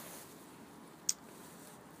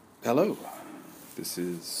Hello, this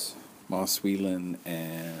is Moss Whelan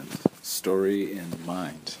and Story in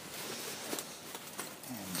Mind.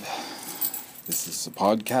 And this is a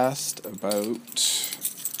podcast about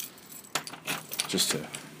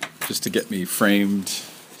just to get me frame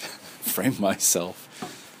myself,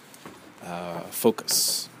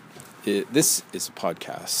 focus. This is a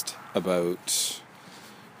podcast about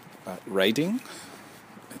writing,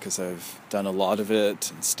 because I've done a lot of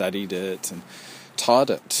it and studied it and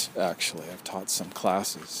taught it, actually. I've taught some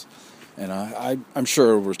classes, and I'm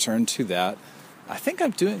sure I'll return to that. I think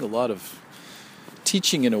I'm doing a lot of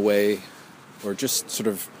teaching in a way, or just sort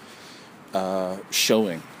of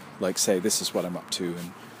showing, like, say, this is what I'm up to,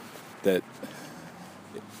 and that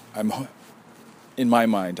in my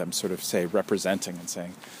mind, I'm sort of, say, representing and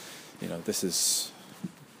saying, this is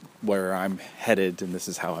where I'm headed, and this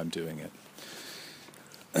is how I'm doing it.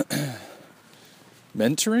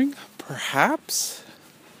 Mentoring, perhaps.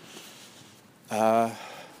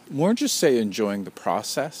 More just say enjoying the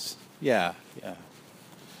process. Yeah.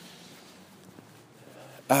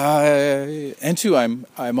 And two,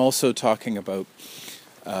 I'm also talking about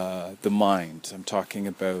the mind. I'm talking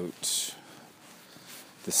about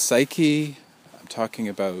the psyche. I'm talking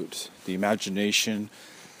about the imagination,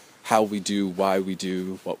 how we do, why we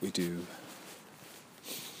do, what we do.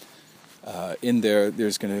 In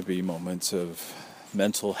there's going to be moments of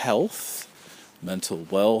mental health, mental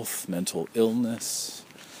wealth, mental illness,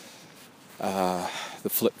 the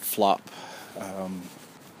flip-flop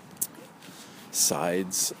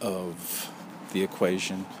sides of the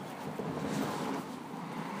equation.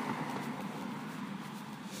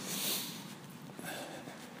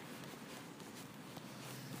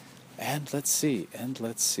 And let's see.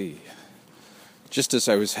 Just as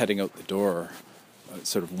I was heading out the door,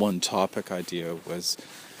 sort of one topic idea was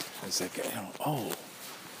like,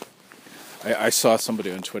 I saw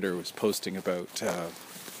somebody on Twitter was posting about,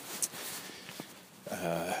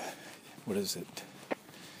 what is it?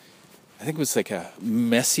 I think it was like a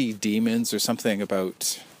messy demons or something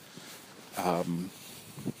about,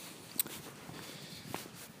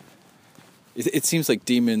 it seems like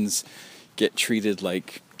demons get treated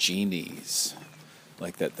like genies,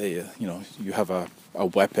 like that they, you have a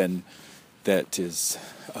weapon that is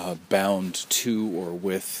bound to or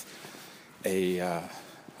with a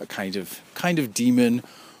kind of demon,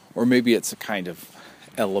 or maybe it's a kind of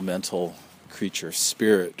elemental creature,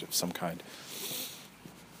 spirit of some kind.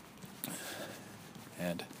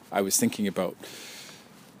 And I was thinking about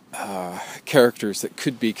characters that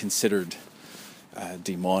could be considered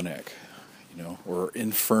demonic, or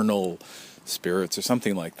infernal spirits or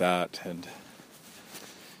something like that, and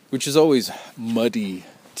which is always muddy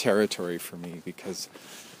territory for me, because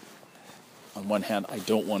on one hand I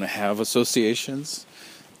don't want to have associations,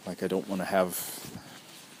 like I don't want to have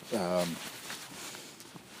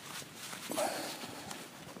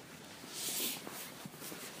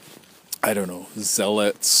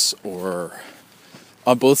zealots, or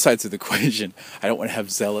on both sides of the equation. I don't want to have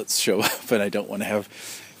zealots show up, and I don't want to have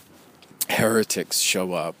heretics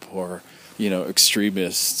show up, or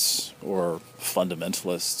extremists or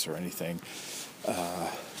fundamentalists or anything.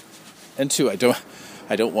 And two, I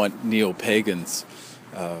don't want neo-pagans,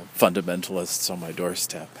 fundamentalists on my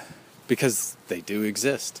doorstep, because they do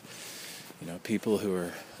exist. People who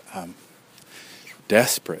are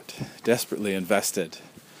desperately invested,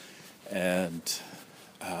 and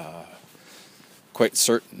quite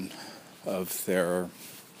certain of their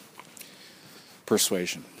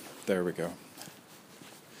persuasion. There we go.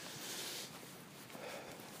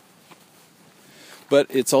 But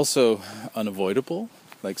it's also unavoidable,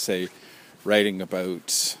 like, say, writing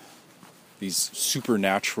about these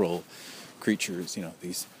supernatural creatures,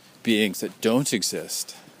 these beings that don't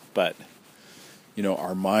exist, but,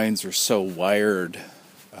 our minds are so wired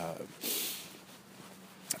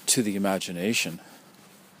to the imagination,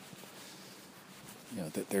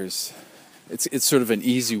 that it's sort of an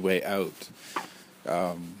easy way out,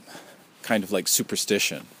 kind of like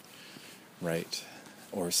superstition, right?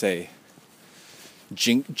 Or, say,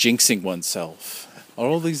 jinxing oneself.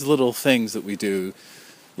 All these little things that we do,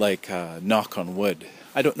 like knock on wood.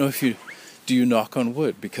 I don't know if you knock on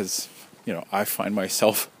wood, because I find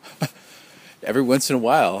myself every once in a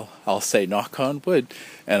while I'll say knock on wood,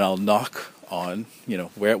 and I'll knock on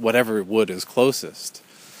whatever wood is closest.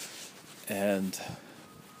 And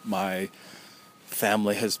my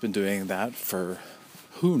family has been doing that for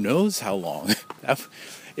who knows how long.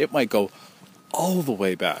 It might go all the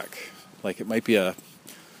way back. Like, it might be a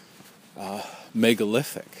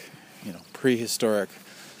megalithic, prehistoric,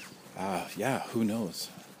 who knows.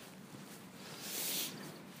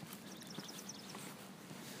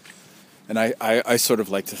 And I sort of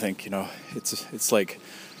like to think, it's like,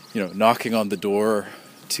 knocking on the door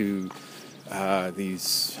to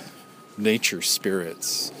these nature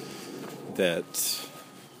spirits that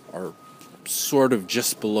are sort of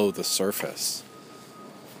just below the surface.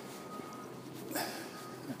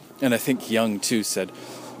 And I think Jung too said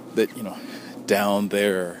that, down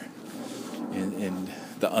there in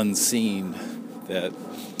the unseen, that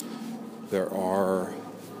there are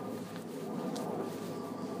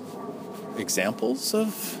examples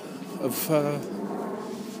of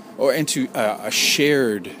or into a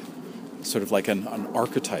shared sort of like an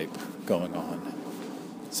archetype going on,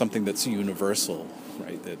 something that's universal,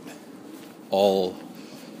 right? That all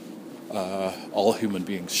human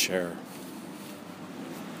beings share.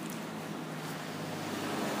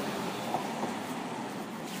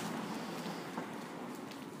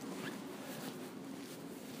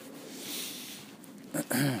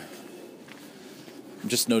 I'm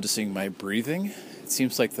just noticing my breathing. It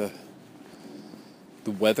seems like the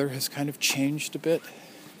weather has kind of changed a bit.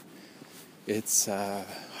 It's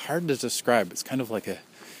hard to describe. It's kind of like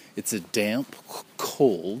it's a damp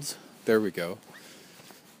cold. There we go.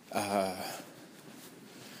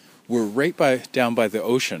 We're right down by the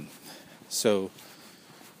ocean, so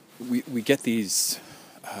we get these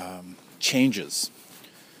changes.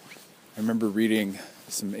 I remember reading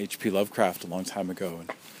some H.P. Lovecraft a long time ago,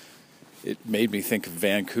 and it made me think of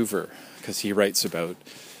Vancouver, because he writes about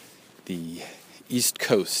the East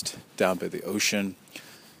Coast down by the ocean,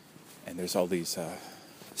 and there's all these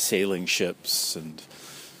sailing ships and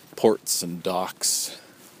ports and docks.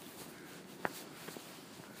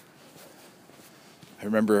 I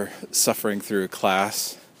remember suffering through a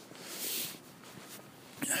class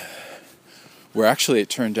where actually it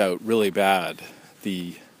turned out really bad.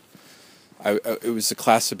 It was a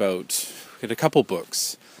class about, we had a couple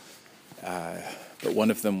books, but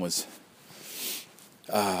one of them was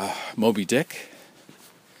Moby Dick,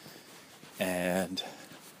 and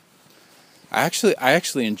I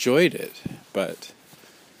actually enjoyed it, but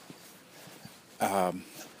I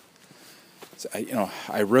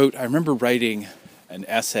remember writing an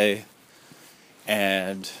essay,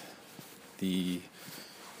 and the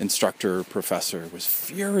professor was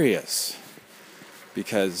furious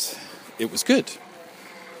because it was good,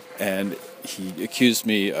 and he accused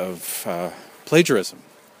me of plagiarism,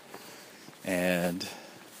 and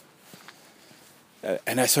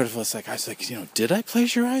I sort of was like, did I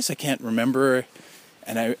plagiarize? I can't remember.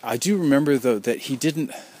 And I do remember, though, that he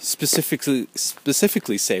didn't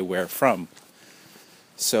specifically say where from.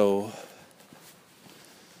 So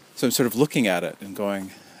I'm sort of looking at it and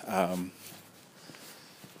going,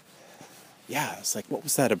 it's like, what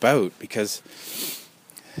was that about? Because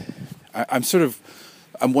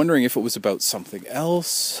I'm wondering if it was about something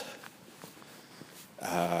else.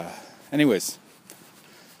 Anyways,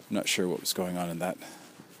 I'm not sure what was going on in that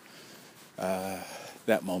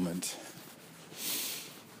moment.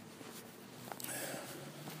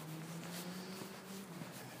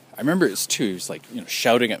 I remember he was like,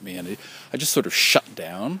 shouting at me, and I just sort of shut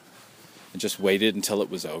down and just waited until it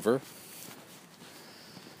was over.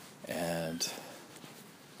 And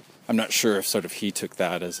I'm not sure if sort of he took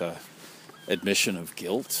that as a admission of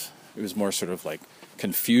guilt. It was more sort of like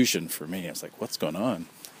confusion for me. I was like, what's going on?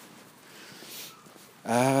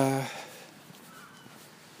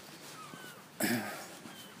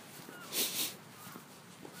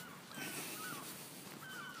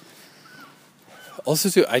 Also,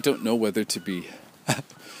 too, I don't know whether to be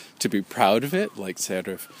proud of it, like sort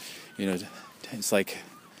of, it's like,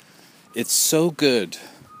 it's so good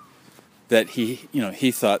that he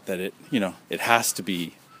thought that it has to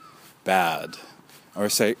be bad. Or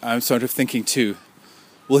say, I'm sort of thinking too,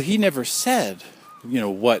 well, he never said,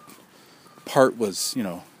 what part was,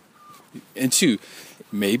 into.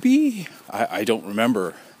 Maybe, I don't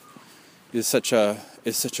remember. It's such a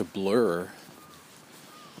blur.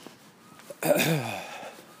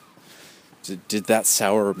 Did that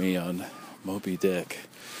sour me on Moby Dick?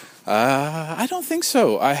 I don't think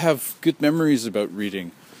so. I have good memories about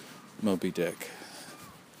reading Moby Dick.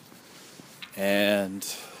 And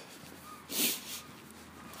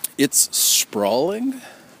it's sprawling,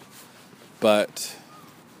 but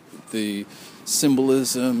the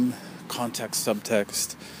symbolism, context,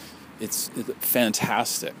 subtext, it's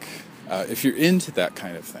fantastic. If you're into that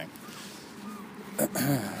kind of thing.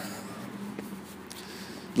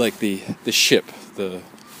 Like the ship, the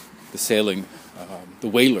sailing, the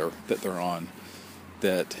whaler that they're on,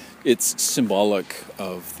 that it's symbolic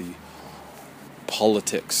of the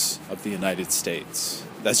politics of the United States.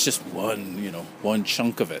 That's just one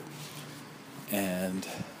chunk of it. And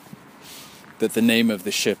that the name of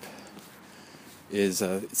the ship is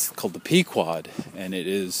it's called the Pequod, and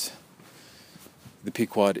the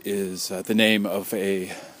Pequod is the name of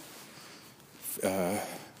a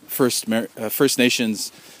First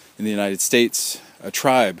Nations in the United States, a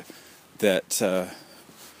tribe that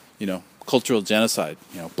cultural genocide.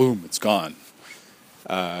 Boom, it's gone.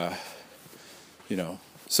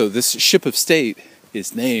 So this ship of state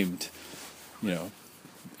is named,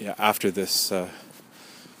 after this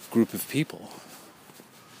group of people.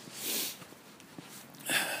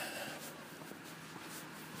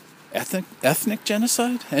 Ethnic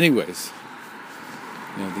genocide? Anyways,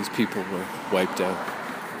 these people were wiped out.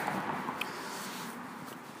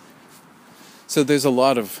 So there's a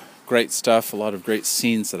lot of great stuff, a lot of great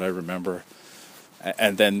scenes that I remember.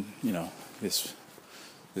 And then,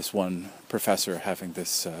 this one professor having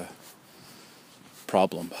this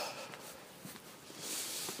problem.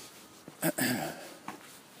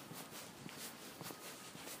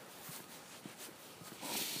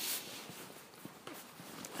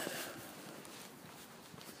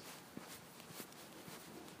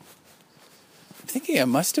 Thinking I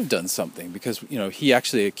must have done something because, he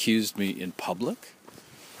actually accused me in public.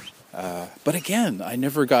 But again, I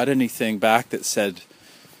never got anything back that said,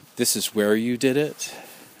 this is where you did it.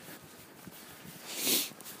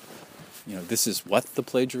 This is what the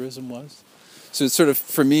plagiarism was. So it's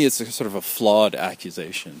for me, it's sort of a flawed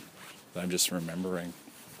accusation that I'm just remembering.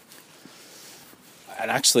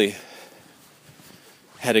 And actually,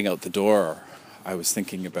 heading out the door, I was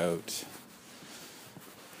thinking about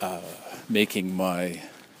making my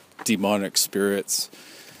demonic spirits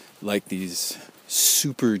like these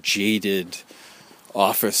super jaded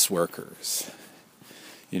office workers.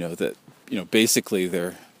 Basically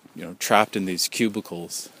they're, trapped in these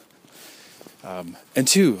cubicles. And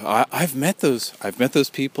two, I've met those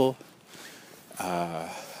people.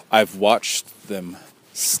 I've watched them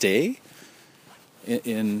stay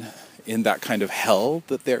in that kind of hell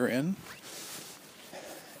that they're in.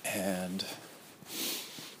 And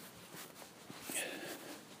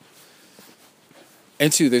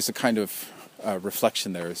two, there's a kind of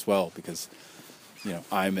reflection there as well, because,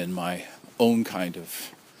 I'm in my own kind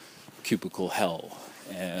of cubicle hell,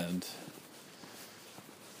 and,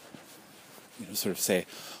 sort of say,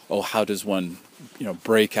 oh, how does one,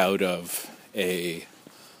 break out of a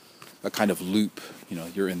kind of loop?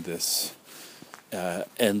 You're in this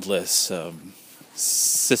endless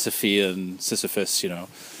Sisyphus,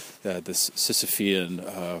 this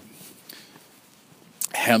Sisyphean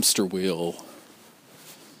hamster wheel.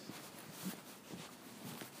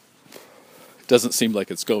 Doesn't seem like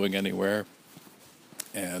it's going anywhere,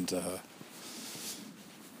 and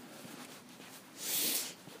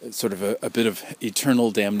it's sort of a bit of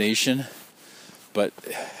eternal damnation, but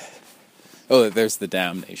there's the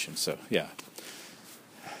damnation. So yeah,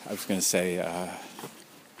 I was going to say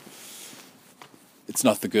it's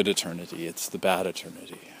not the good eternity; it's the bad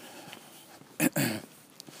eternity.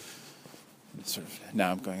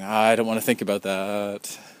 Now I'm going, I don't want to think about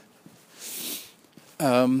that.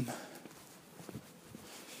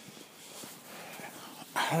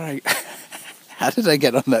 How did I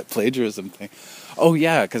get on that plagiarism thing? Oh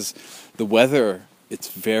yeah, because the weather, it's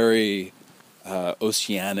very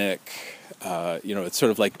oceanic. It's sort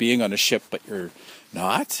of like being on a ship, but you're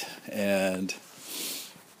not. And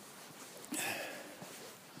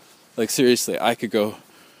like seriously, I could go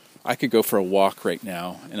for a walk right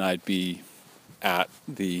now, and I'd be at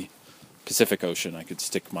the Pacific Ocean. I could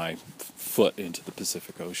stick my foot into the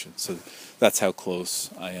Pacific Ocean. So that's how close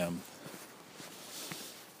I am.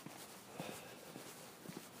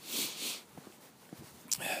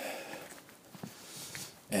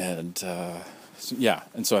 And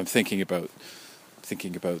so I'm thinking about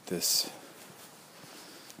this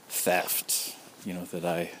theft, that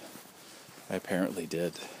I apparently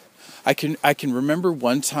did. I can remember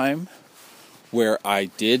one time where I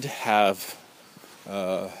did have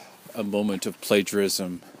a moment of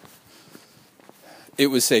plagiarism. It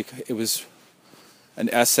was an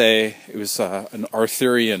essay. It was an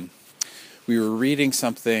Arthurian. We were reading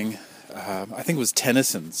something. I think it was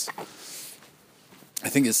Tennyson's. I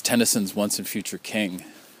think it's Tennyson's Once and Future King.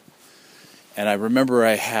 And I remember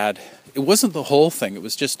it wasn't the whole thing, it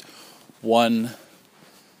was just one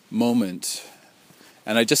moment.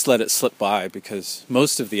 And I just let it slip by because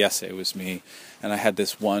most of the essay was me. And I had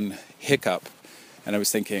this one hiccup. And I was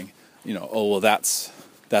thinking, that's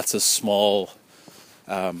a small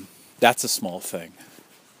thing.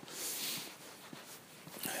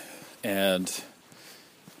 And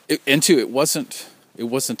it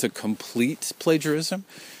wasn't a complete plagiarism.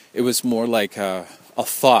 It was more like a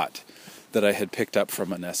thought that I had picked up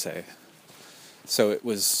from an essay. So it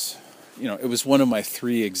was it was one of my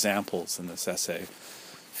 3 examples in this essay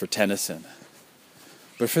for Tennyson.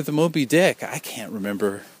 But for the Moby Dick, I can't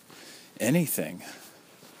remember anything.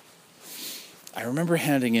 I remember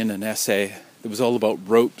handing in an essay that was all about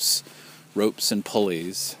ropes and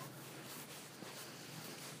pulleys.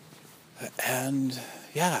 And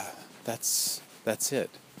yeah, that's it.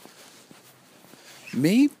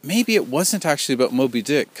 Maybe it wasn't actually about Moby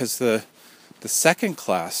Dick, because the second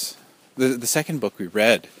class, the second book we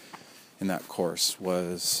read in that course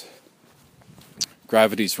was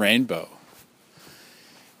Gravity's Rainbow.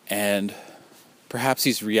 And perhaps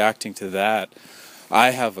he's reacting to that.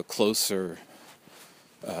 I have a closer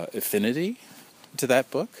affinity to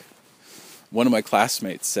that book. One of my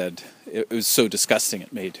classmates said it was so disgusting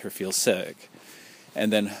it made her feel sick.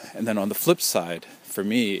 And then on the flip side, for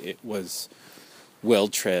me, it was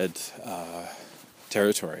well-tread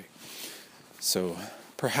territory. So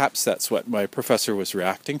perhaps that's what my professor was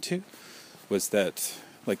reacting to, was that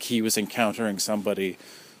like he was encountering somebody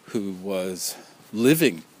who was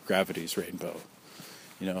living Gravity's Rainbow.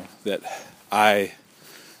 That I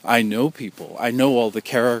know people. I know all the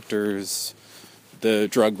characters, the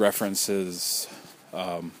drug references.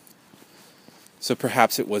 So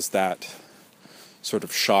perhaps it was that sort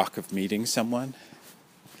of shock of meeting someone.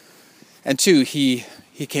 And 2, he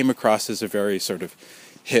came across as a very sort of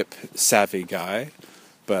hip, savvy guy.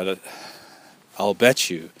 But I'll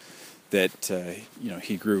bet you that,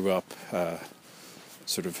 he grew up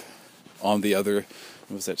sort of on the other,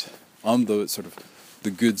 on the sort of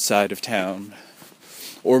the good side of town.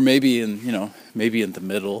 Or maybe in the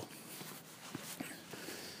middle.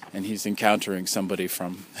 And he's encountering somebody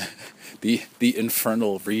from the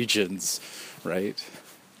infernal regions, right?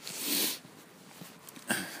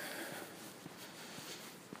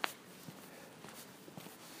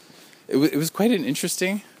 It was quite an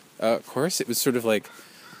interesting course. It was sort of like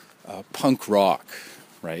punk rock,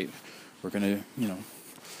 right? We're gonna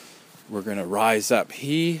rise up.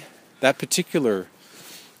 That particular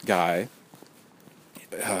guy,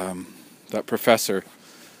 that professor,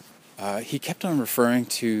 he kept on referring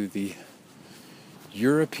to the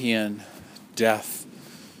European death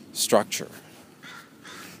structure,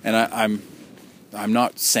 and I'm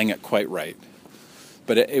not saying it quite right,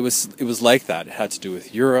 but it was like that. It had to do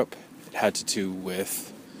with Europe. It had to do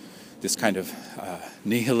with this kind of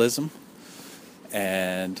nihilism,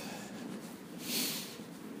 and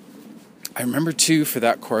I remember too, for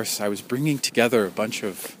that course, I was bringing together a bunch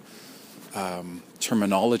of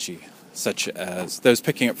terminology, such as that I was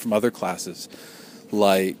picking up from other classes,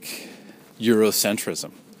 like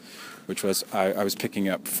Eurocentrism, which was I was picking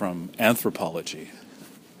up from anthropology,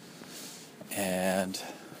 and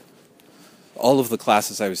all of the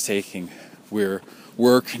classes I was taking were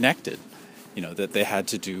connected, that they had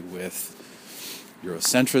to do with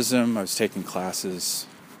Eurocentrism. I was taking classes,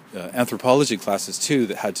 anthropology classes too,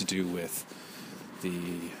 that had to do with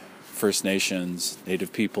the First Nations,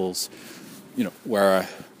 Native peoples, where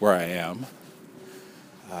I am.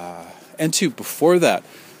 And 2, before that,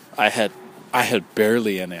 I had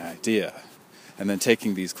barely any idea. And then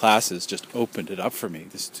taking these classes just opened it up for me,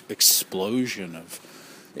 this explosion of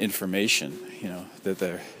information, that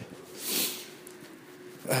they're...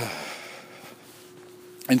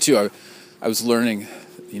 And 2, I was learning,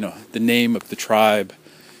 the name of the tribe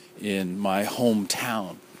in my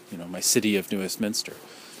hometown, my city of New Westminster.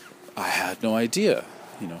 I had no idea,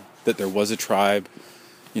 that there was a tribe,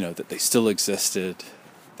 that they still existed,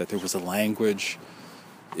 that there was a language.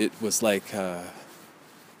 It was like,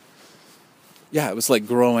 it was like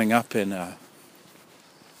growing up in a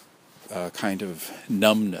kind of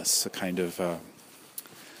numbness, a kind of a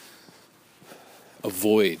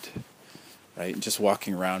void, right? And just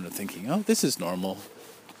walking around and thinking, oh, this is normal.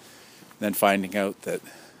 And then finding out that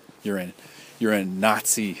you're in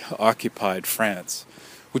Nazi-occupied France,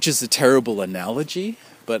 which is a terrible analogy,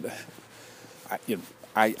 but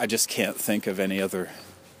I just can't think of any other,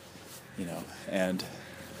 and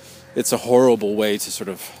it's a horrible way to sort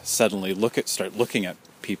of suddenly start looking at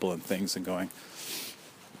people and things and going,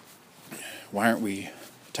 why aren't we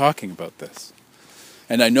talking about this?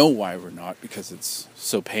 And I know why we're not, because it's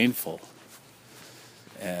so painful.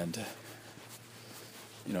 And,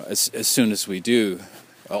 as soon as we do,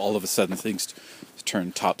 all of a sudden things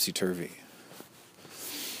turn topsy-turvy.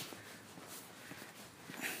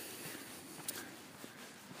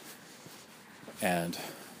 And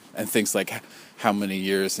things like how many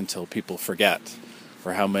years until people forget,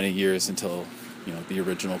 or how many years until, the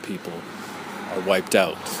original people are wiped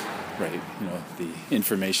out, right? The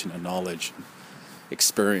information and knowledge and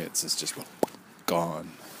experience is just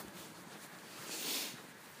gone.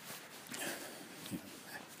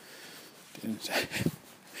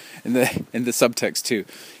 in the subtext too,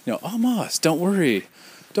 Amos, don't worry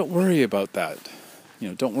about that.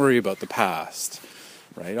 Don't worry about the past,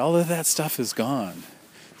 right? All of that stuff is gone.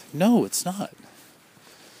 No, it's not.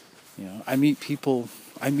 I meet people.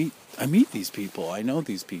 I meet these people. I know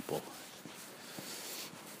these people.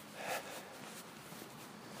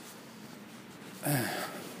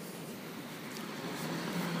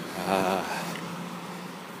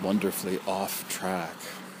 Wonderfully off track.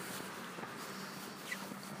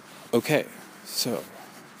 Okay, so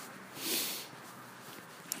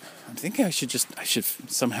I'm thinking I should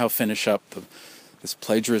somehow finish up this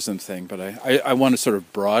plagiarism thing, but I want to sort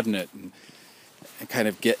of broaden it and kind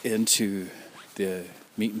of get into the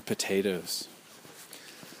meat and potatoes.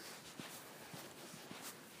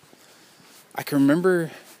 I can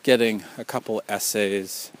remember getting a couple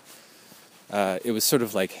essays. It was sort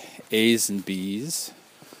of like A's and B's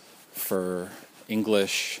for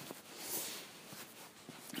English.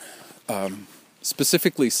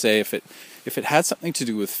 Specifically, say if it had something to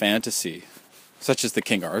do with fantasy, such as the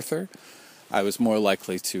King Arthur, I was more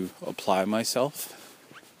likely to apply myself.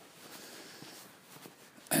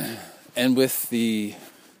 And with I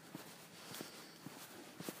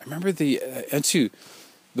remember the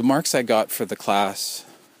marks I got for the class,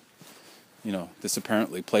 this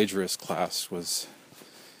apparently plagiarist class,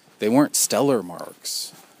 they weren't stellar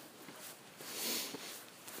marks.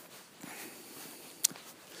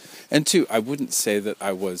 And two, I wouldn't say that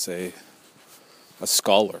I was a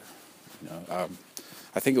scholar. I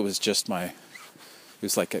think it was just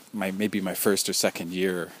maybe my first or second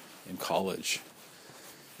year in college.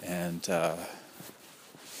 And, I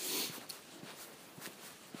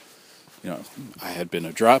had been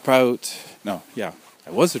a dropout. I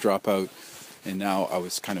was a dropout. And now I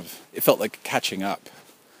was it felt like catching up.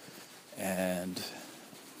 And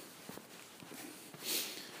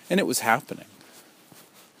it was happening.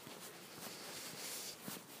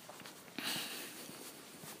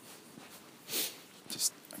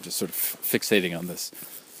 I'm just sort of fixating on this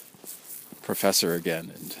professor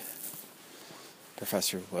again, and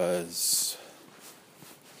professor was,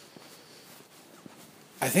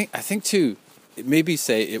 I think too, maybe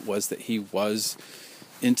say it was that he was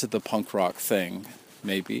into the punk rock thing,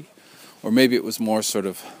 maybe, or maybe it was more sort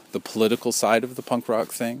of the political side of the punk rock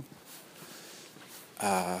thing,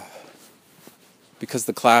 because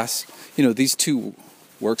the class, these two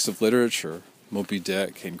works of literature, Moby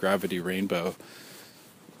Dick and Gravity's Rainbow,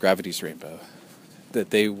 that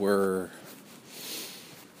they were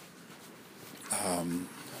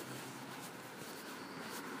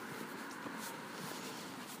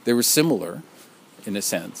similar in a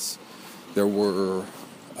sense. There were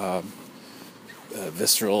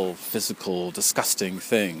visceral, physical, disgusting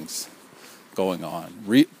things going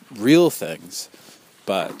on, real things,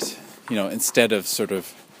 but instead of sort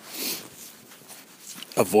of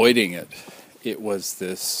avoiding it, it was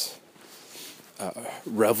this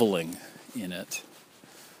reveling in it.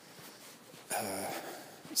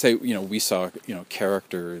 We saw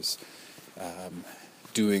characters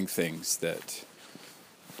doing things that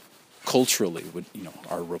culturally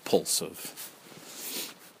are repulsive.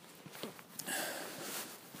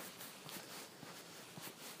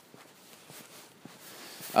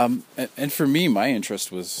 And for me, my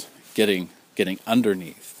interest was getting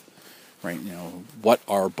underneath, right? What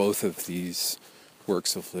are both of these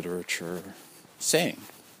works of literature saying,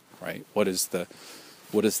 right? What is the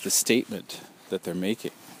statement that they're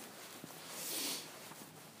making?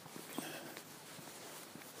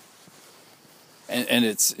 And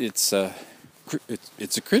it's a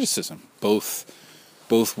criticism. Both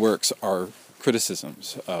works are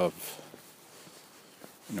criticisms of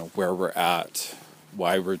where we're at,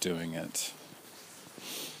 why we're doing it.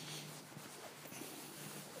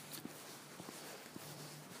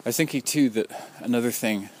 I was thinking too that another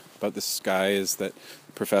thing about this guy is that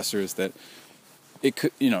professor is that it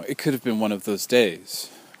could have been one of those days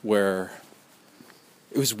where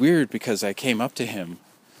it was weird because I came up to him,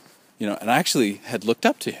 and I actually had looked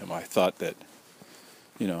up to him. I thought that,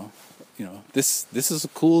 this is a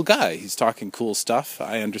cool guy. He's talking cool stuff.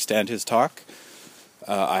 I understand his talk.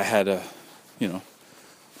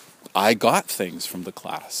 I got things from the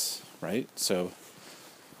class, right? So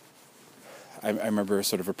I remember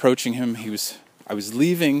sort of approaching him. I was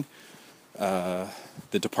leaving the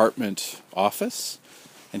department office,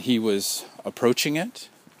 and he was approaching it.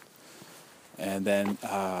 And then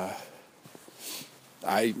I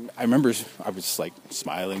remember I was like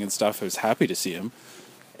smiling and stuff. I was happy to see him.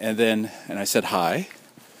 And I said hi.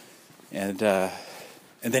 And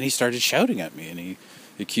then he started shouting at me, and he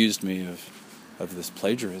accused me of this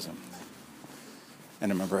plagiarism.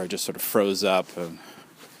 And I remember I just sort of froze up and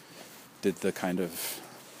did the kind of,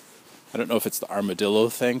 I don't know if it's the armadillo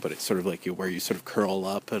thing, but it's sort of like where you sort of curl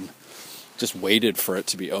up and just waited for it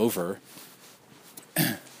to be over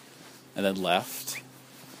and then left.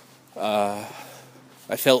 I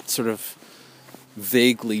felt sort of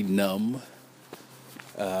vaguely numb,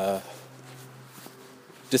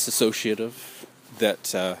 disassociative,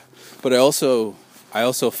 but I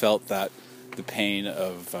also felt that the pain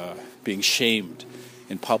of being shamed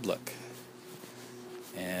in public,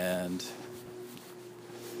 and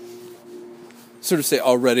sort of say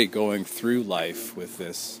already going through life with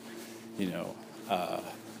this,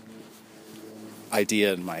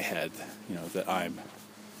 idea in my head, that I'm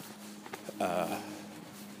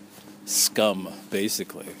scum,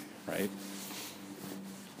 basically, right?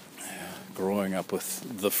 Growing up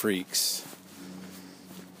with the freaks.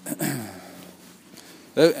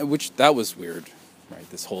 Which, that was weird, right?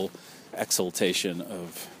 This whole exaltation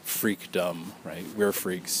of freakdom, right? We're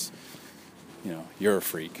freaks. You're a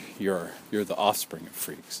freak. You're the offspring of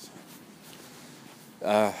freaks.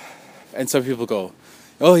 And some people go,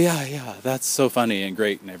 oh yeah, that's so funny and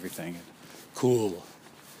great and everything. And cool.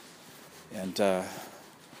 And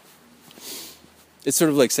it's sort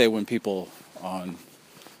of like, say, when people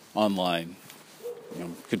online,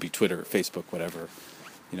 could be Twitter, Facebook, whatever,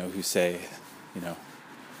 who say,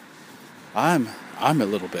 I'm a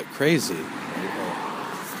little bit crazy. Or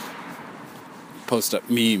post up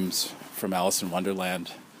memes from Alice in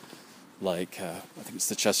Wonderland, like I think it's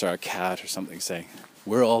the Cheshire Cat or something, saying,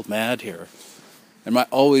 "We're all mad here." And my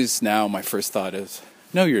first thought is,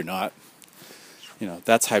 no, you're not.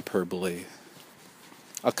 That's hyperbole.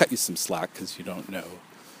 I'll cut you some slack because you don't know,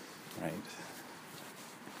 right?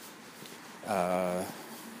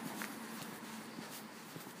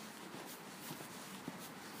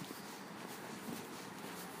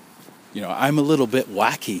 I'm a little bit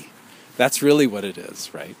wacky. That's really what it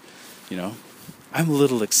is, right? I'm a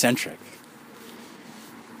little eccentric.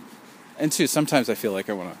 And too, sometimes I feel like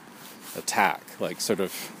I want to attack, like sort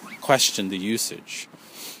of question the usage,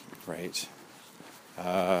 right?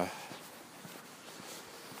 I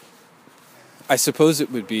suppose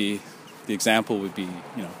the example would be,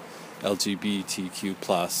 LGBTQ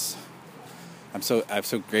plus. I'm so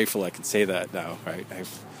grateful I can say that now, right?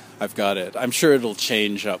 I've got it. I'm sure it'll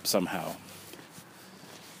change up somehow.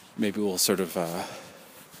 Maybe we'll sort of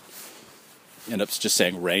end up just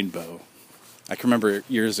saying rainbow. I can remember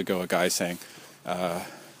years ago a guy saying, are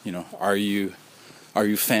you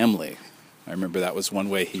family? I remember that was one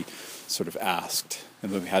way he sort of asked,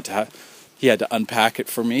 and then he had to unpack it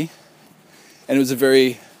for me, and it was a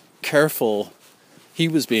very careful. He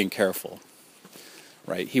was being careful,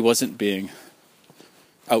 right? He wasn't being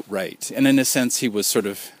outright, and in a sense, he was sort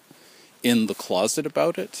of in the closet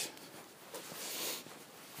about it.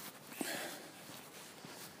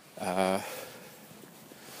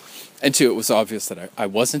 And too, it was obvious that I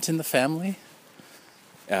wasn't in the family,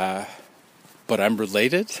 but I'm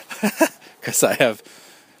related because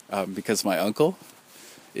my uncle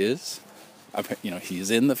is, he's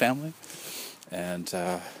in the family, and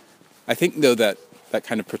I think though that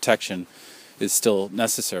kind of protection is still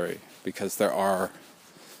necessary, because there are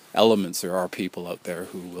people out there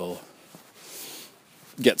who will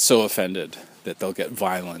get so offended that they'll get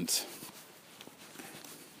violent.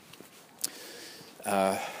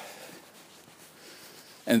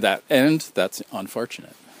 And that's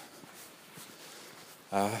unfortunate.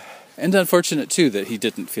 And unfortunate too that he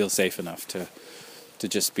didn't feel safe enough to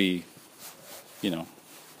just be,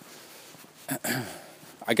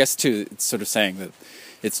 I guess too, it's sort of saying that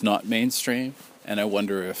it's not mainstream, and I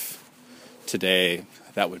wonder if today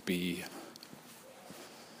that would be,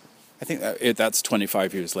 I think that's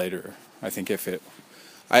 25 years later. I think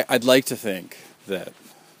I'd like to think that,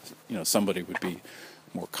 somebody would be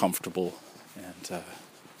more comfortable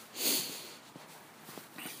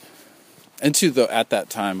and too, though, at that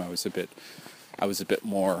time I was a bit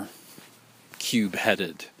more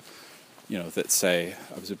cube-headed, that say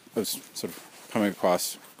I was sort of coming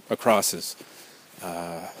across as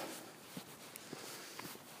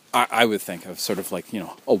I would think of sort of like,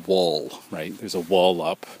 a wall, right? There's a wall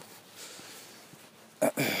up.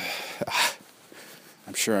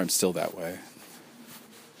 I'm sure I'm still that way.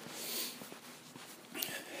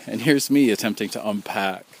 And here's me attempting to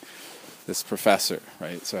unpack this professor,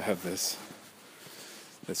 right? So I have this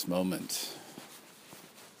moment.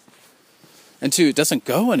 And two, it doesn't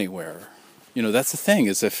go anywhere. That's the thing,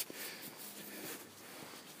 is if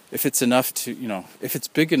it's enough to, if it's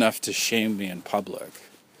big enough to shame me in public,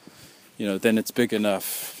 then it's big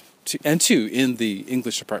enough to, and two, in the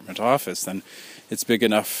English department office, then it's big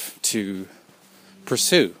enough to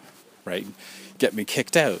pursue, right? Get me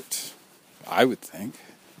kicked out, I would think,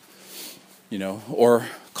 or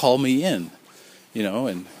call me in,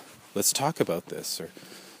 and let's talk about this,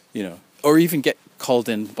 or even get called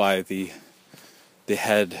in by the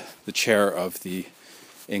chair of the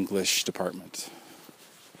English department.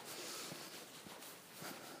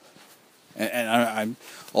 And I'm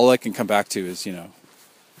all I can come back to is,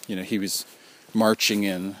 he was marching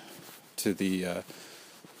in to the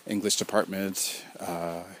English department.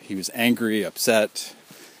 He was angry, upset,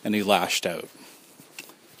 and he lashed out.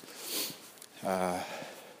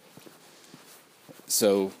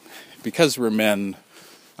 So, because we're men,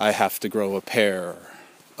 I have to grow a pair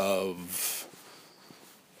of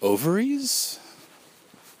ovaries?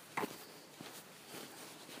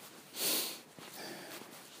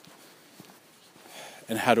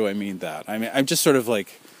 And how do I mean that? I mean, I'm just sort of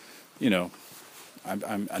like,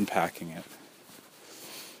 I'm unpacking it.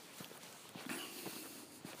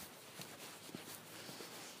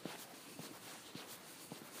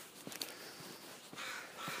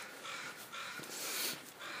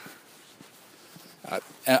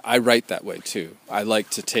 I write that way too. I like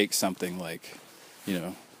to take something like,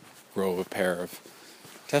 grow a pair of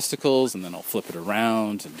testicles, and then I'll flip it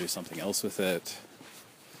around and do something else with it.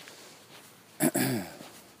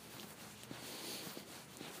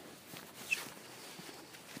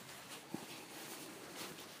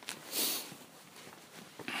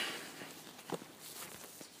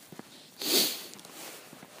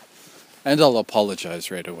 And I'll apologize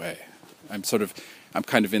right away. I'm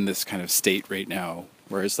kind of in this kind of state right now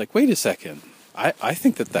where it's like, wait a second, I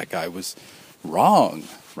think that guy was wrong,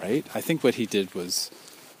 right? I think what he did was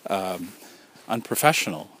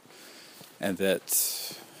unprofessional, and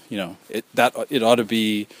that it ought to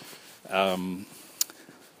be I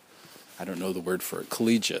don't know the word for it,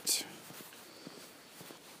 collegiate.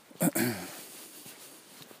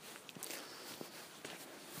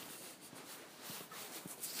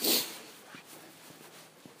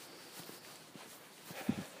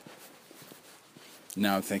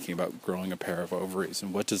 Now I'm thinking about growing a pair of ovaries,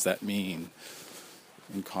 and what does that mean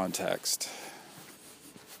in context?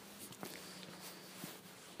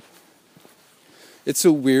 It's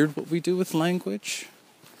so weird what we do with language,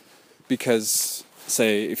 because,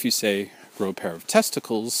 if you say grow a pair of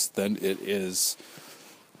testicles, then it's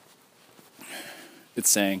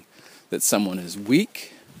saying that someone is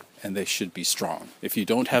weak and they should be strong. If you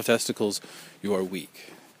don't have testicles, you are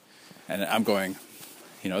weak. And I'm going,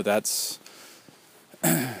 that's...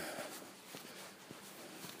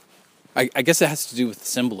 I guess it has to do with the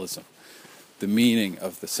symbolism, the meaning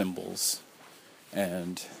of the symbols,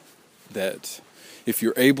 and that if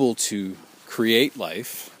you're able to create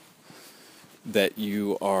life, that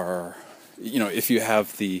you are, if you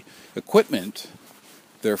have the equipment,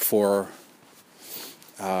 therefore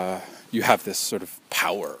you have this sort of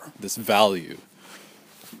power, this value.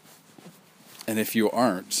 And if you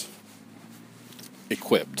aren't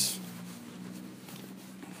equipped,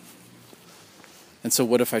 and so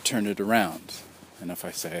what if I turn it around, and if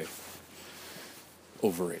I say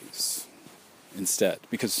ovaries instead?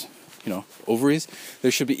 Because, ovaries,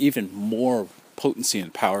 there should be even more potency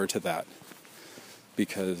and power to that.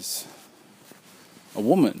 Because a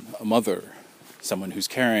woman, a mother, someone who's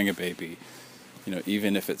carrying a baby,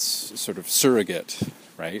 even if it's sort of surrogate,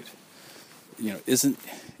 right? Isn't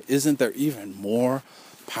there even more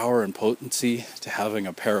power and potency to having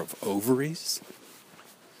a pair of ovaries?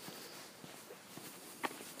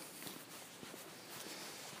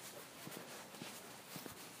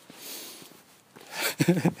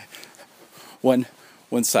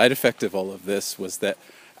 One side effect of all of this was that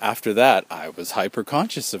after that, I was hyper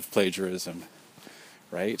conscious of plagiarism,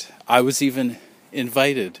 right? I was even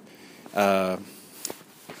invited via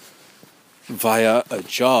a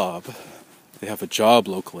job. They have a job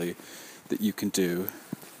locally that you can do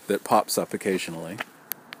that pops up occasionally.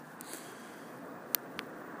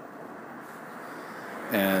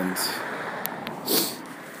 And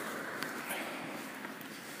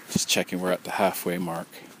just checking, we're at the halfway mark.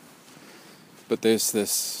 But there's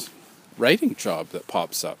this writing job that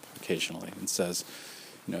pops up occasionally and says,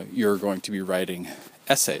 you're going to be writing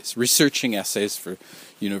essays, researching essays for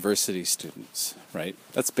university students, right?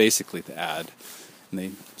 That's basically the ad. And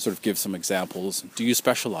they sort of give some examples. Do you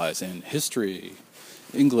specialize in history,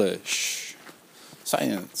 English,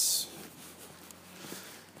 science?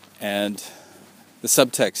 And the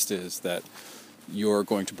subtext is that you're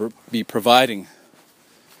going to be providing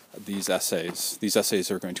these essays. These essays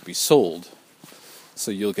are going to be sold. So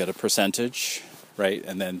you'll get a percentage, right?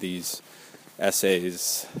 And then these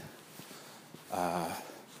essays,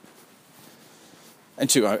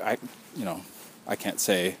 I can't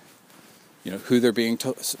say, who they're being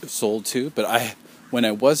sold to, but when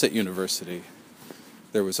I was at university,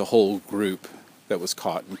 there was a whole group that was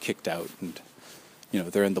caught and kicked out, and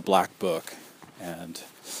they're in the black book, and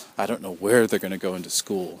I don't know where they're going to go into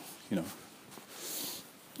school.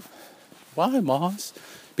 Why, Moss?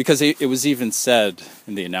 Because it was even said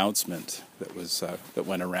in the announcement that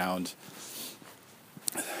went around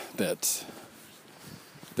that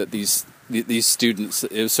these students,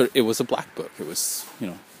 it was a black book. It was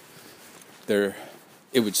it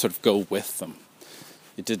would sort of go with them.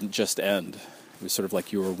 It didn't just end. It was sort of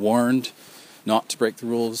like you were warned not to break the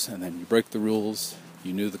rules, and then you break the rules.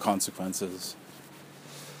 You knew the consequences.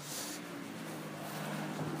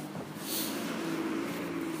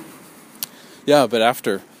 Yeah, but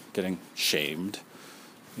after getting shamed,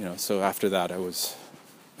 so after that I was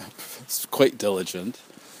quite diligent.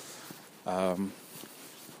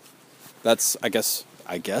 That's, I guess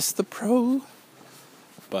the pro,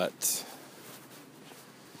 but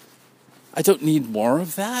I don't need more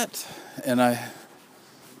of that, and I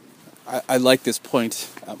like this point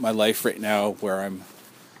at my life right now where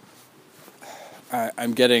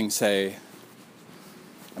I'm getting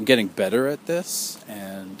better at this,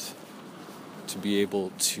 and to be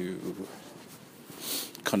able to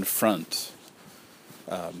confront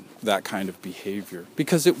that kind of behavior,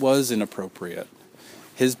 because it was inappropriate.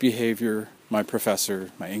 His behavior, my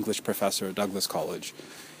English professor at Douglas College,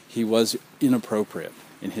 he was inappropriate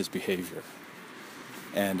in his behavior.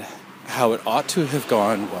 And how it ought to have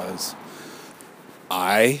gone was,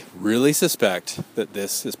 I really suspect that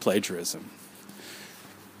this is plagiarism.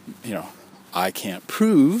 I can't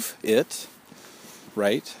prove it,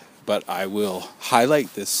 right? But I will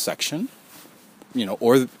highlight this section,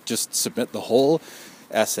 or just submit the whole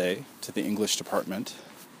essay to the English department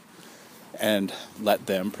and let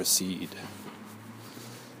them proceed.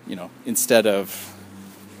 Instead of,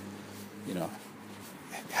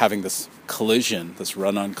 having this collision, this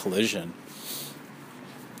run-on collision.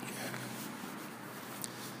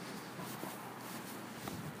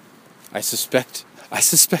 I suspect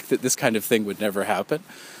that this kind of thing would never happen.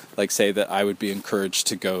 Like, say that I would be encouraged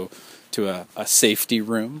to go to a safety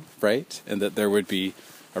room, right? And that there would be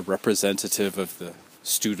a representative of the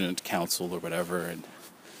student council or whatever, and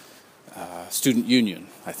student union,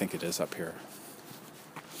 I think it is up here.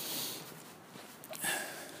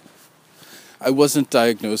 I wasn't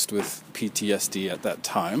diagnosed with PTSD at that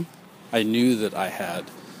time. I knew that I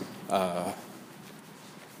had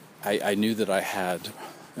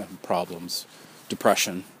problems,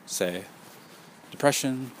 depression,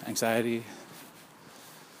 anxiety.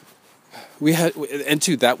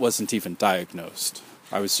 That wasn't even diagnosed.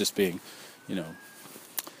 I was just being,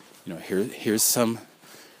 here's some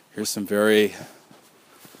very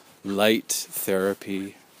light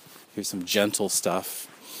therapy. Here's some gentle stuff,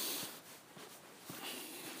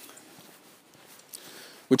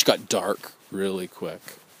 which got dark really quick.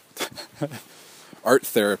 Art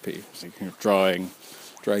therapy, so drawing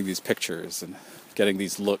these pictures and getting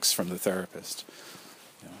these looks from the therapist.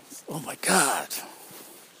 Oh my God,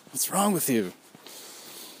 what's wrong with you?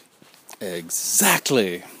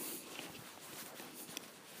 Exactly.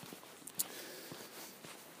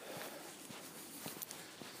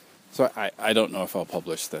 So I don't know if I'll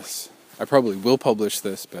publish this. I probably will publish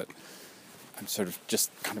this, but I'm sort of just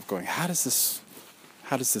kind of going, how does this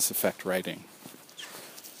affect writing?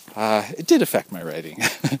 It did affect my writing.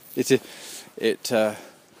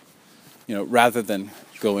 Rather than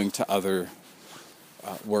going to other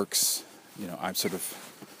works, I'm sort of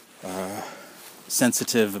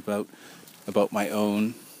sensitive about my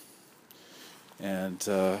own, and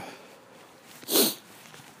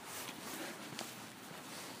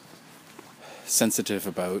sensitive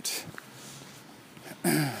about,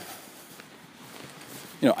 I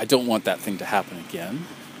don't want that thing to happen again.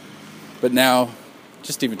 But now,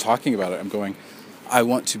 just even talking about it, I'm going, I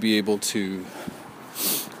want to be able to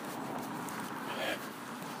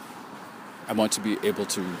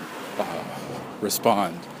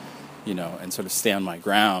respond, and sort of stand my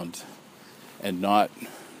ground and not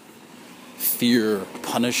fear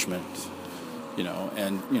punishment,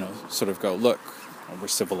 and, sort of go, look, we're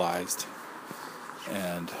civilized.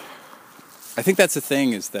 And I think that's the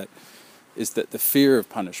thing, is that the fear of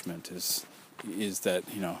punishment is that,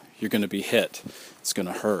 you're going to be hit, it's going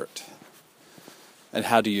to hurt. And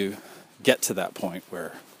how do you get to that point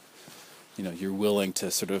where, you're willing to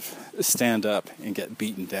sort of stand up and get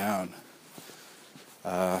beaten down?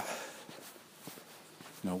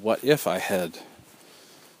 What if I had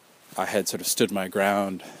sort of stood my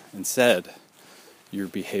ground and said, your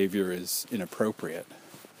behavior is inappropriate?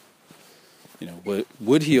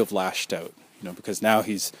 Would he have lashed out? because now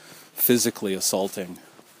he's physically assaulting,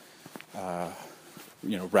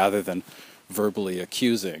 rather than verbally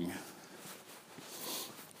accusing.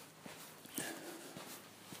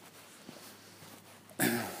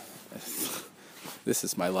 This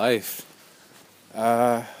is my life.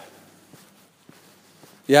 Yeah.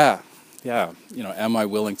 Am I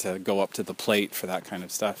willing to go up to the plate for that kind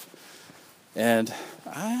of stuff? And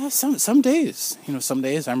some days, some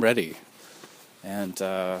days I'm ready, and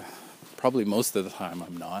probably most of the time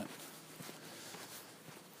I'm not.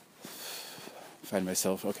 Find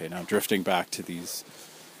myself now drifting back to these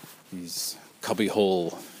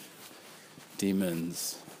cubbyhole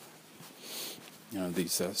demons.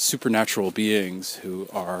 These supernatural beings who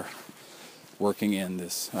are working in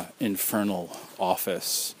this infernal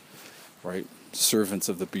office, right? Servants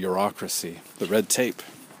of the bureaucracy, the red tape.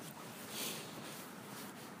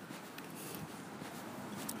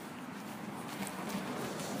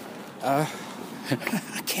 I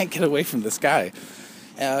can't get away from this guy.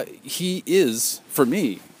 He is, for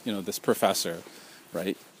me, this professor,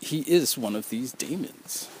 right? He is one of these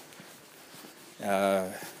demons.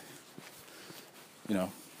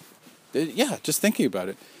 Just thinking about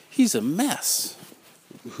it, he's a mess.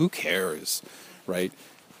 Who cares, right?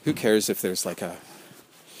 Who cares if there's like a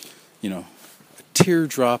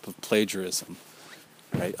teardrop of plagiarism,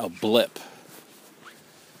 right? A blip.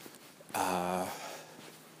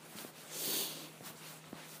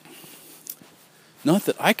 Not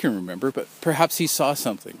that I can remember, but perhaps he saw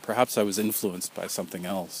something. Perhaps I was influenced by something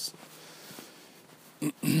else.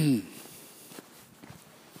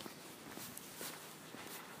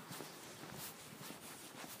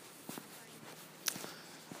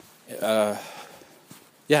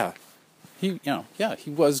 He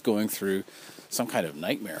was going through some kind of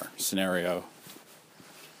nightmare scenario.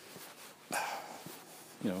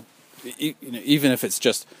 Even if it's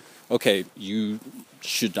just, okay, you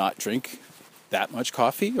should not drink that much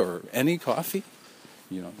coffee or any coffee.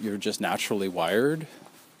 You're just naturally wired.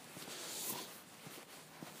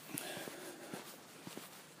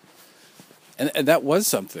 And that was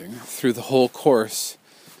something through the whole course.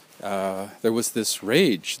 There was this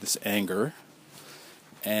rage, this anger,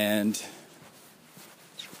 and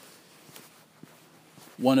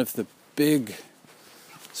one of the big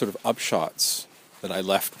sort of upshots that I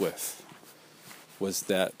left with was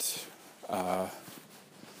that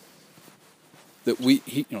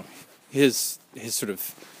his sort of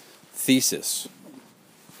thesis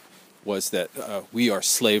was that we are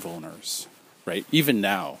slave owners, right? Even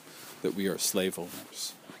now, that we are slave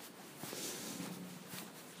owners.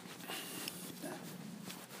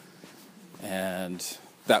 And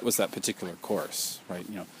that was that particular course, right?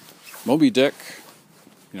 Moby Dick,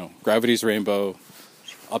 Gravity's Rainbow,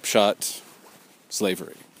 upshot,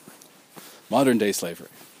 slavery. Modern day slavery.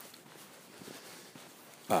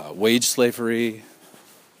 Wage slavery.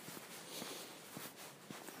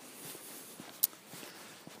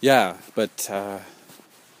 Yeah, but,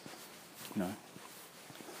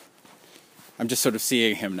 I'm just sort of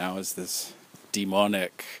seeing him now as this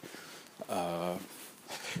demonic,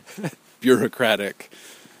 bureaucratic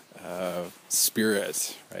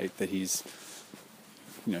spirit, right? That he's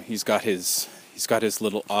got his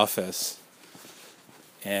little office,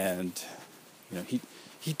 and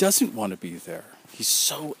he doesn't want to be there. He's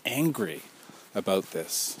so angry about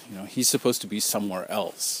this. He's supposed to be somewhere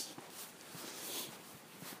else.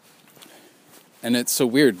 And it's so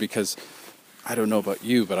weird because I don't know about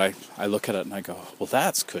you, but I look at it and I go, well,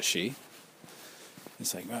 that's cushy.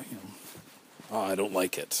 It's like, I don't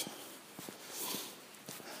like it.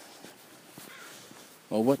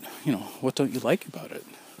 Well, what don't you like about it?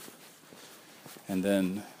 And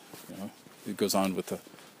then, it goes on with the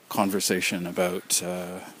conversation about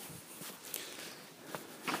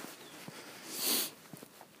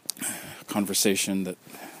conversation that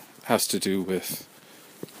has to do with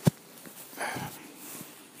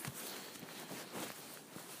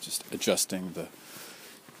just adjusting the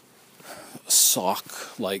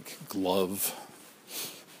sock-like glove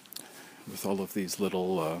with all of these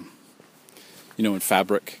little, when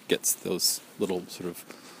fabric gets those little sort of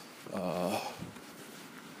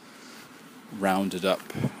rounded up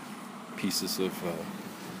pieces of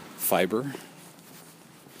fiber. I'm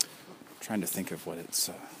trying to think of what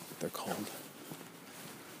they're called.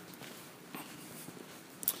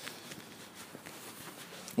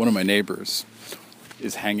 One of my neighbors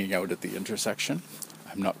is hanging out at the intersection.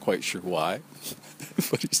 I'm not quite sure why,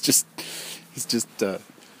 but he's just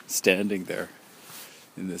standing there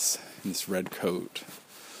in this red coat,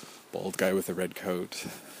 bald guy with a red coat.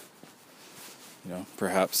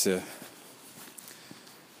 Perhaps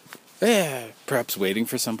waiting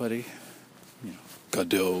for somebody.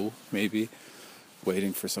 Godot, maybe,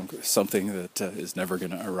 waiting for something that is never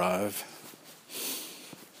going to arrive.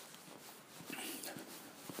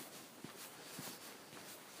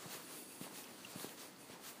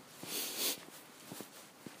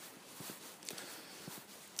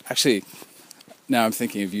 Actually, now I'm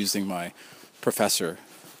thinking of using my professor,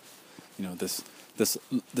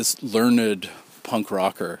 this learned punk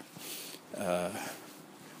rocker,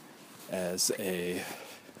 as a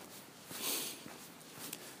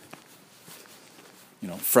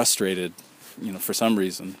frustrated, for some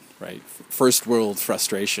reason, right? First world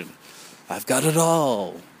frustration. I've got it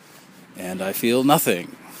all, and I feel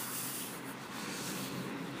nothing.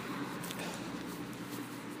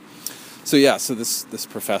 So this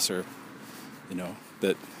professor,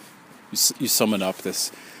 that you summon up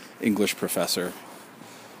this English professor,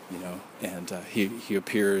 and he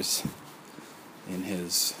appears in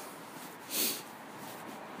his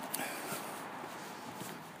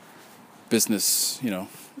business,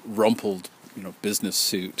 rumpled, business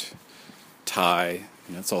suit, tie,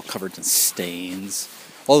 it's all covered in stains.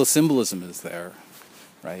 All the symbolism is there,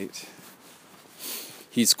 right?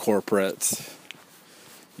 He's corporate.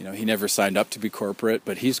 He never signed up to be corporate,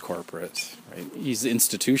 but he's corporate, right? He's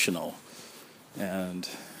institutional, and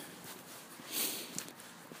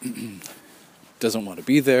doesn't want to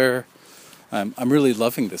be there. I'm really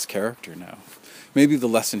loving this character now. Maybe the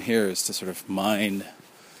lesson here is to sort of mine,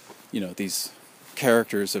 these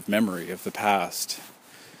characters of memory of the past,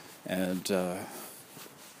 and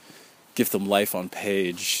give them life on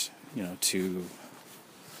page, to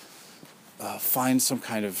find some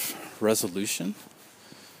kind of resolution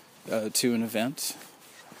to an event.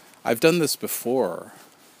 I've done this before.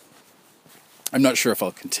 I'm not sure if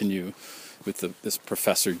I'll continue with this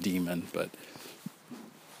professor demon, but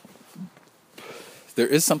there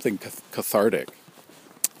is something cathartic.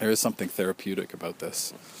 There is something therapeutic about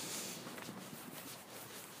this.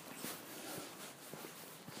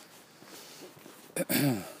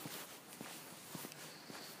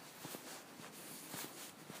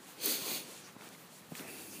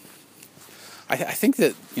 I think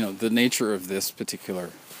that, the nature of this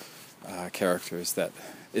particular character is that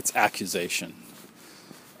it's accusation.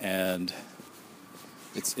 And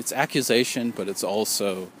it's accusation, but it's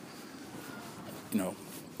also,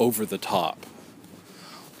 over the top.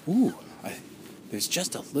 Ooh, there's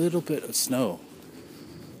just a little bit of snow.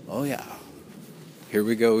 Oh yeah, here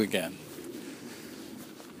we go again.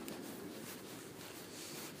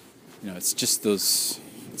 It's just it's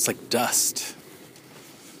like dust.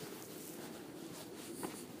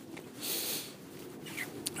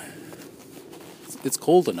 It's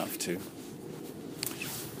cold enough too.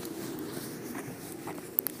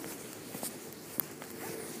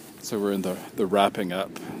 So we're in the wrapping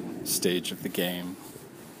up stage of the game.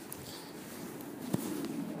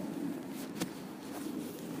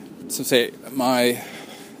 So say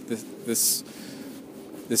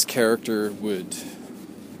this character would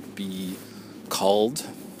be called,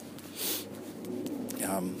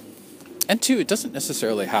 and two, it doesn't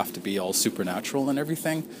necessarily have to be all supernatural and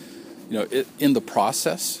everything. In the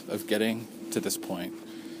process of getting to this point,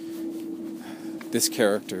 this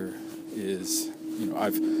character is,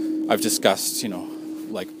 I've discussed,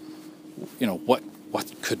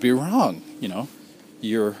 what could be wrong.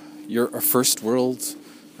 You're a first world,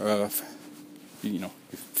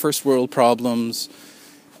 first world problems.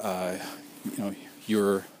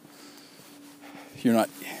 You're not,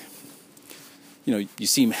 you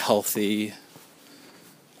seem healthy.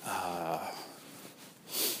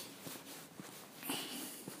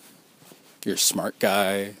 You're a smart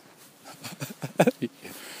guy.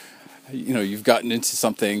 You've gotten into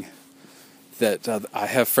something that I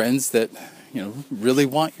have friends that, really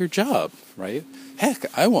want your job, right?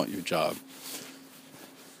 Heck, I want your job.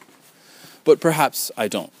 But perhaps I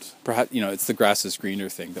don't. Perhaps, it's the grass is greener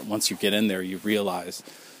thing, that once you get in there, you realize,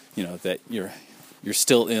 that you're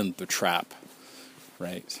still in the trap,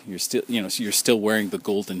 right? You're still, so you're still wearing the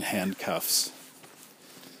golden handcuffs.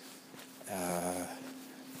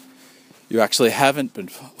 You actually haven't been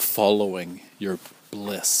following your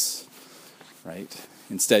bliss, right?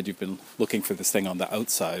 Instead, you've been looking for this thing on the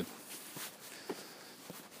outside.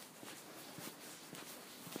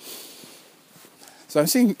 So I'm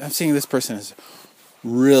seeing this person is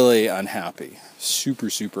really unhappy,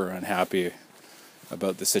 super unhappy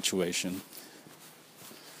about the situation.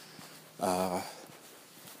 Where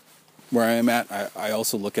I am at, I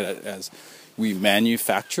also look at it as we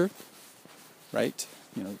manufacture, right?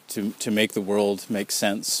 To make the world make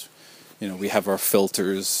sense. We have our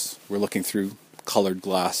filters. We're looking through colored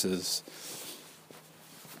glasses.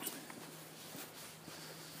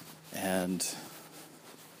 And,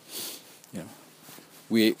 you know,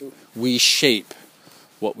 we shape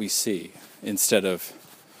what we see instead of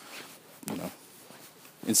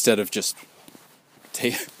just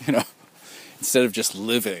instead of just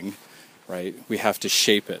living, right? We have to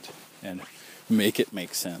shape it and make it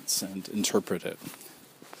make sense and interpret it.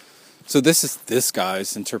 So this is this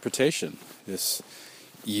guy's interpretation. This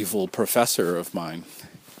evil professor of mine.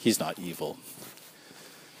 He's not evil.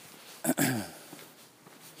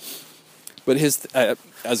 But his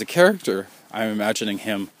as a character, I'm imagining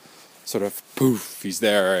him sort of poof, he's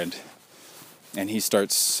there, and he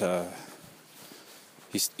starts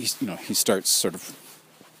he starts sort of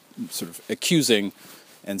accusing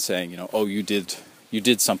and saying, oh, you did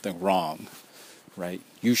something wrong, right?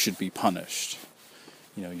 You should be punished.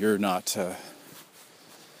 You're not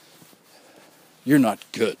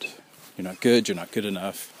good. You're not good. You're not good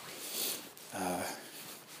enough.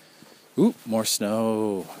 Ooh, more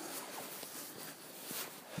snow.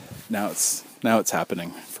 Now it's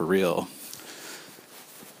happening for real.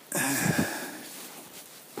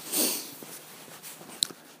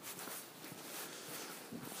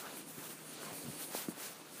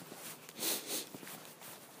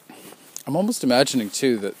 I'm almost imagining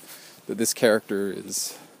too that this character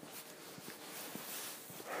is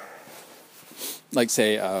like,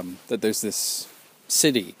 say, that there's this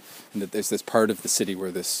city, and that there's this part of the city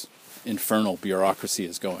where this infernal bureaucracy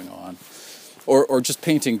is going on, or just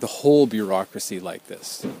painting the whole bureaucracy like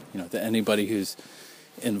this. That anybody who's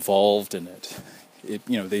involved in it,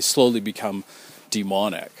 they slowly become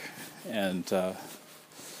demonic, and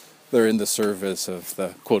they're in the service of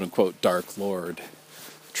the quote-unquote Dark Lord.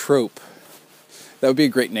 Trope. That would be a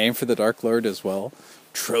great name for the Dark Lord as well.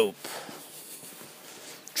 Trope.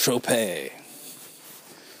 Trope.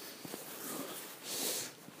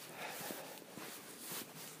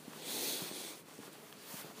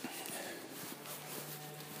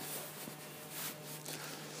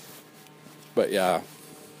 But yeah.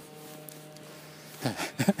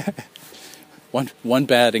 One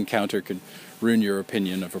bad encounter can ruin your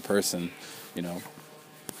opinion of a person,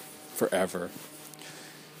 forever.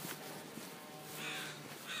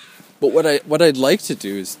 But what I'd like to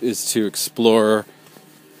do is to explore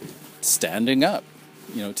standing up,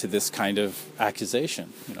 to this kind of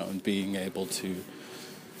accusation, and being able to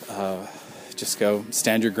just go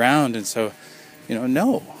stand your ground. And so,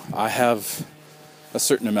 no, I have a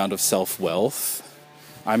certain amount of self-wealth.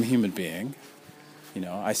 I'm a human being.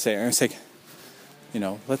 I say, you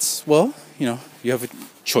have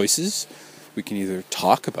choices. We can either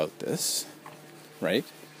talk about this, right?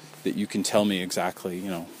 That you can tell me exactly,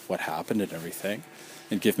 what happened and everything,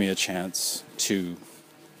 and give me a chance to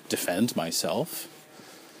defend myself.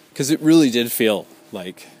 Because it really did feel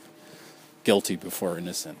like guilty before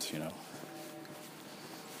innocent,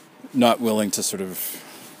 Not willing to sort of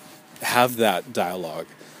have that dialogue.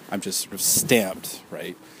 I'm just sort of stamped,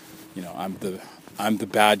 right? I'm the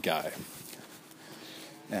bad guy.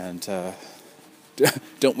 And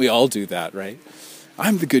don't we all do that, right?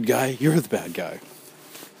 I'm the good guy, you're the bad guy.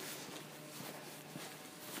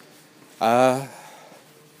 But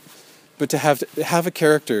to have a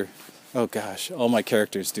character, oh gosh, all my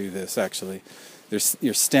characters do this actually.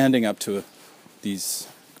 You're standing up to these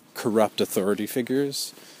corrupt authority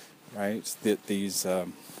figures, right?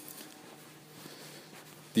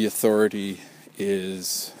 The authority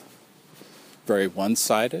is very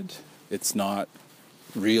one-sided. It's not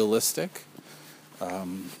realistic.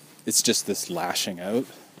 It's just this lashing out,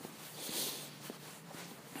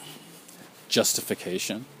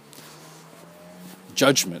 justification,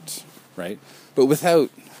 judgment, right? But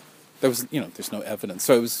there's no evidence.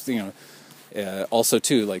 So it was, also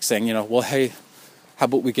too, like saying, well, hey, how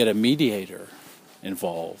about we get a mediator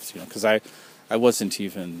involved? Because I wasn't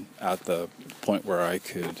even at the point where I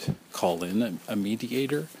could call in a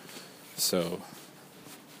mediator. So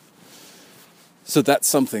that's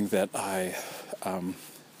something that I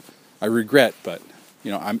regret, but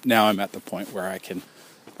I'm at the point where I can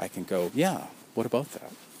go, yeah, what about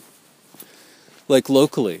that? Like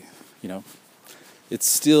locally, it's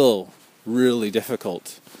still really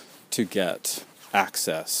difficult to get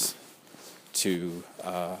access to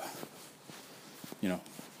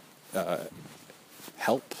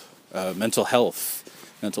help, mental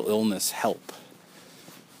health, mental illness help,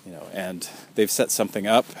 and they've set something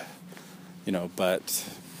up, but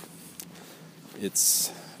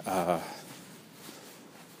it's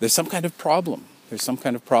there's some kind of problem. There's some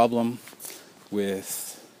kind of problem with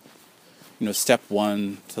step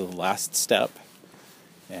one to the last step,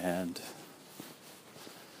 and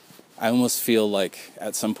I almost feel like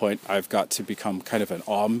at some point I've got to become kind of an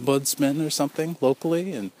ombudsman or something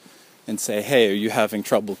locally, and and say, hey, are you having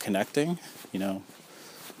trouble connecting?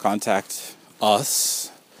 Contact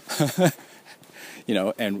us,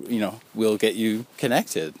 and, we'll get you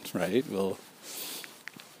connected, right?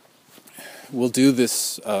 We'll do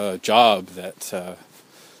this job that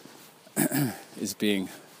is being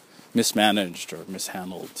mismanaged or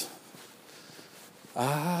mishandled.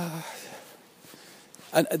 And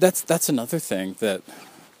that's another thing that,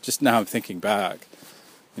 just now I'm thinking back,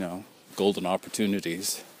 golden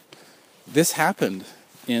opportunities. This happened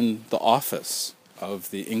in the office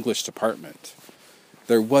of the English department.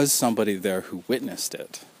 There was somebody there who witnessed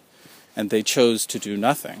it, and they chose to do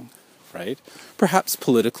nothing, right? Perhaps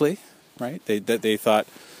politically, right? They thought,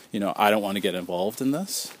 I don't want to get involved in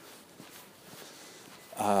this.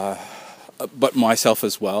 But myself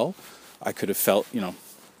as well, I could have felt,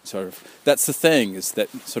 sort of, that's the thing, is that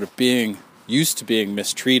sort of being used to being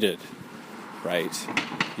mistreated, right?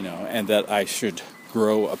 And that I should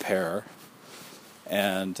grow a pair.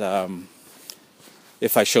 And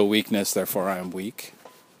if I show weakness, therefore I am weak.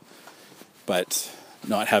 But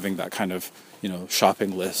not having that kind of,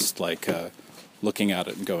 shopping list, like looking at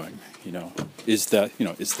it and going, is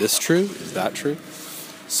this true? Is that true?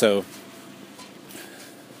 So,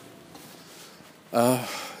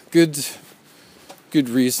 good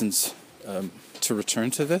reasons to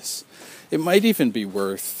return to this. It might even be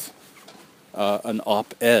worth an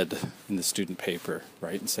op-ed in the student paper,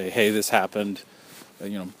 right? And say, hey, this happened,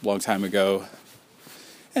 long time ago.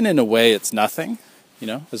 And in a way, it's nothing,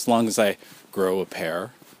 as long as I grow a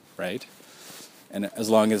pair, right? And as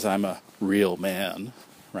long as I'm a real man,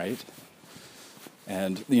 right?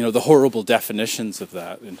 And, the horrible definitions of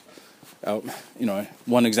that. And,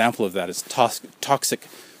 one example of that is toxic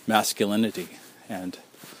masculinity. And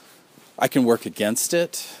I can work against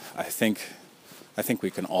it. I think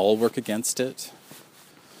we can all work against it.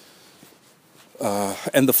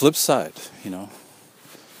 And the flip side,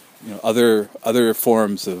 other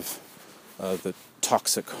forms of the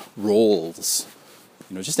toxic roles,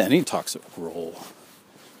 just any toxic role.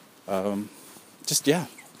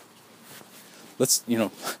 Let's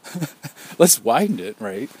let's widen it,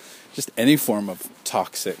 right? Just any form of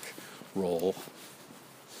toxic role.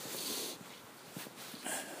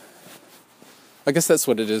 I guess that's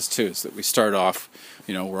what it is too, is that we start off,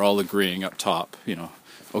 we're all agreeing up top,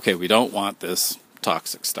 okay, we don't want this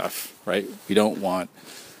toxic stuff, right? We don't want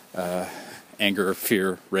anger,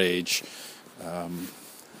 fear, rage,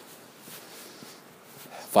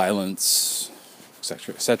 violence,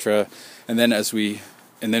 etc., etc. And then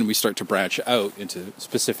we start to branch out into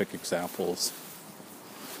specific examples.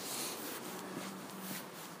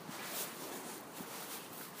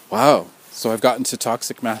 Wow. So I've gotten to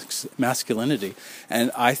toxic masculinity,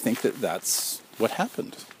 and I think that that's what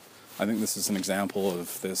happened. I think this is an example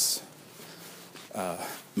of this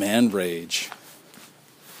man rage.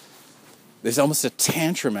 There's almost a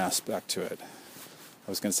tantrum aspect to it. I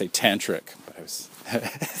was going to say tantric, but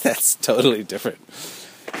that's totally different.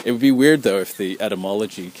 It would be weird, though, if the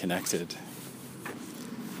etymology connected.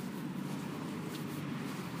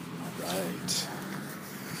 All right.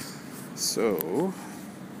 So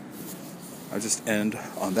I'll just end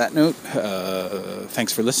on that note.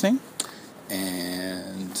 Thanks for listening,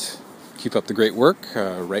 and keep up the great work.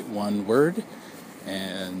 Write one word,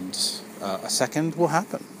 and a second will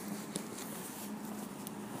happen.